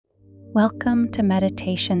Welcome to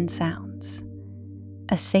Meditation Sounds,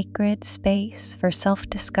 a sacred space for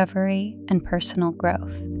self-discovery and personal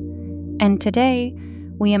growth. And today,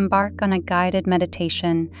 we embark on a guided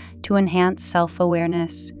meditation to enhance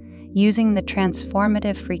self-awareness using the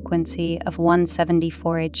transformative frequency of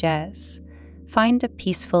 174 Hz. Find a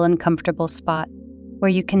peaceful and comfortable spot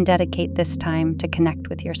where you can dedicate this time to connect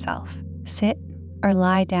with yourself. Sit or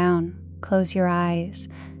lie down, close your eyes,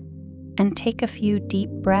 and take a few deep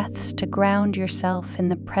breaths to ground yourself in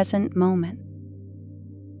the present moment.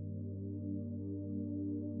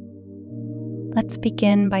 Let's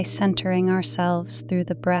begin by centering ourselves through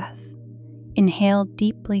the breath. Inhale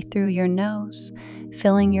deeply through your nose,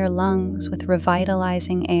 filling your lungs with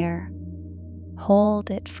revitalizing air.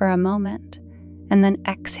 Hold it for a moment, and then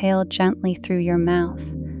exhale gently through your mouth,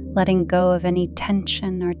 letting go of any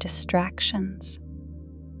tension or distractions.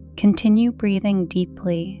 Continue breathing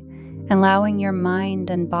deeply, allowing your mind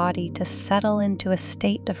and body to settle into a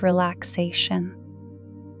state of relaxation.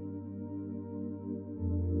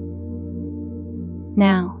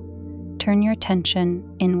 Now, turn your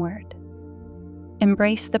attention inward.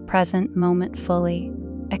 Embrace the present moment fully,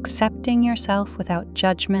 accepting yourself without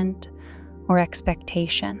judgment or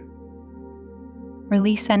expectation.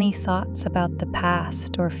 Release any thoughts about the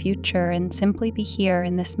past or future and simply be here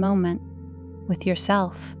in this moment with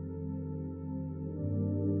yourself.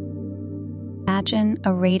 Imagine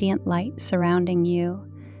a radiant light surrounding you,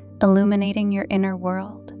 illuminating your inner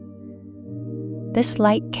world. This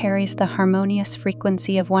light carries the harmonious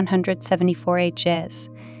frequency of 174 Hz,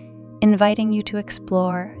 inviting you to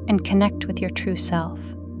explore and connect with your true self.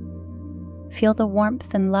 Feel the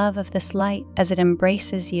warmth and love of this light as it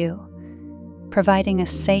embraces you, providing a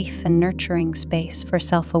safe and nurturing space for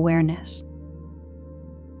self-awareness.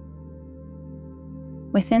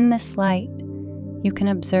 Within this light, you can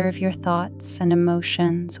observe your thoughts and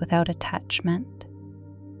emotions without attachment.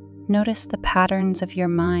 Notice the patterns of your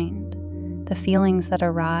mind, the feelings that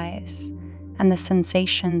arise, and the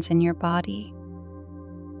sensations in your body.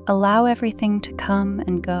 Allow everything to come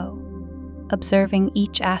and go, observing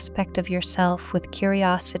each aspect of yourself with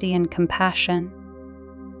curiosity and compassion.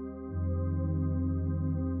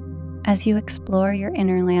 As you explore your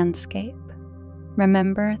inner landscape,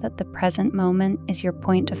 remember that the present moment is your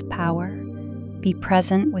point of power. Be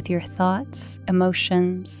present with your thoughts,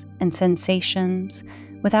 emotions, and sensations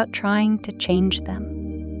without trying to change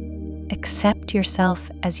them. Accept yourself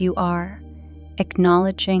as you are,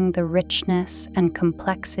 acknowledging the richness and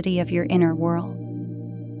complexity of your inner world.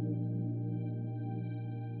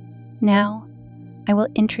 Now, I will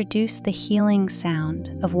introduce the healing sound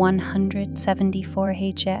of 174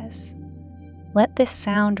 Hz. Let this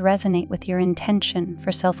sound resonate with your intention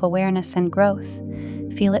for self-awareness and growth.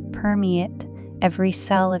 Feel it permeate every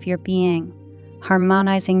cell of your being,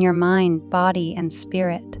 harmonizing your mind, body, and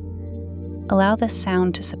spirit. Allow this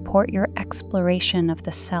sound to support your exploration of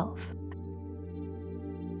the self.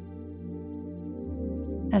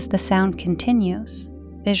 As the sound continues,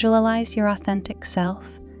 visualize your authentic self,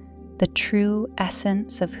 the true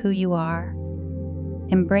essence of who you are.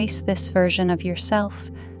 Embrace this version of yourself,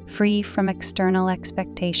 free from external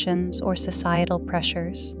expectations or societal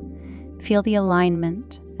pressures. Feel the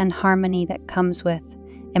alignment and harmony that comes with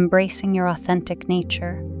embracing your authentic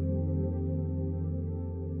nature.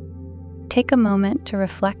 Take a moment to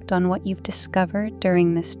reflect on what you've discovered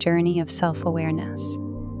during this journey of self-awareness.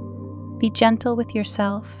 Be gentle with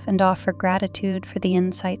yourself and offer gratitude for the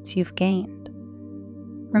insights you've gained.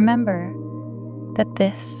 Remember that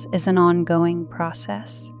this is an ongoing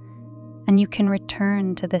process, and you can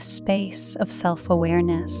return to this space of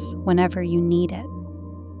self-awareness whenever you need it.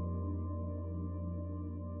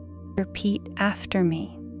 Repeat after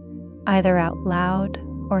me, either out loud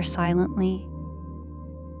or silently.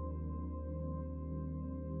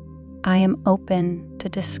 I am open to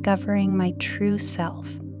discovering my true self.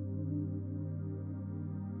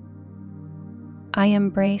 I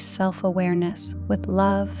embrace self-awareness with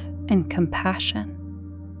love and compassion.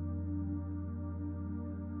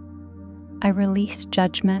 I release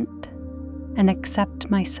judgment and accept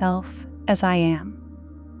myself as I am.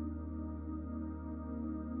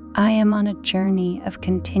 I am on a journey of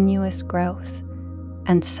continuous growth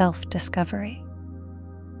and self-discovery.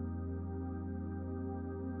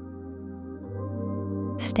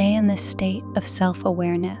 Stay in this state of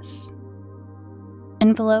self-awareness,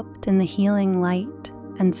 enveloped in the healing light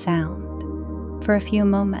and sound, for a few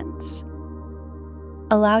moments.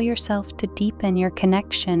 Allow yourself to deepen your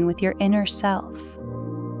connection with your inner self,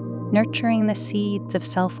 nurturing the seeds of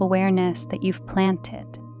self-awareness that you've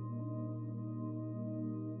planted.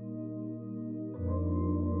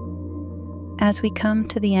 As we come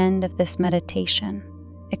to the end of this meditation,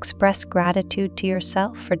 express gratitude to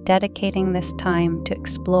yourself for dedicating this time to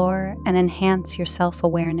explore and enhance your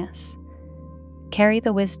self-awareness. Carry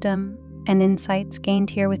the wisdom and insights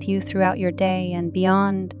gained here with you throughout your day and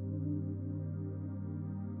beyond.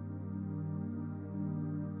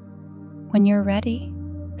 When you're ready,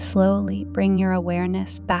 slowly bring your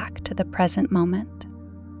awareness back to the present moment.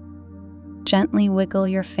 Gently wiggle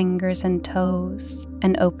your fingers and toes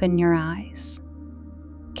and open your eyes.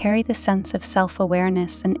 Carry the sense of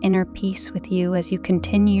self-awareness and inner peace with you as you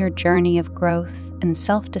continue your journey of growth and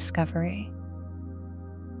self-discovery.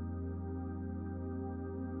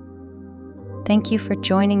 Thank you for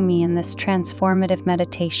joining me in this transformative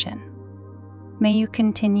meditation. May you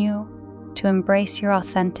continue to embrace your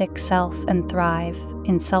authentic self and thrive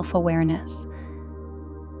in self-awareness.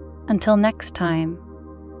 Until next time,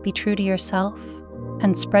 be true to yourself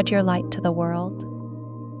and spread your light to the world.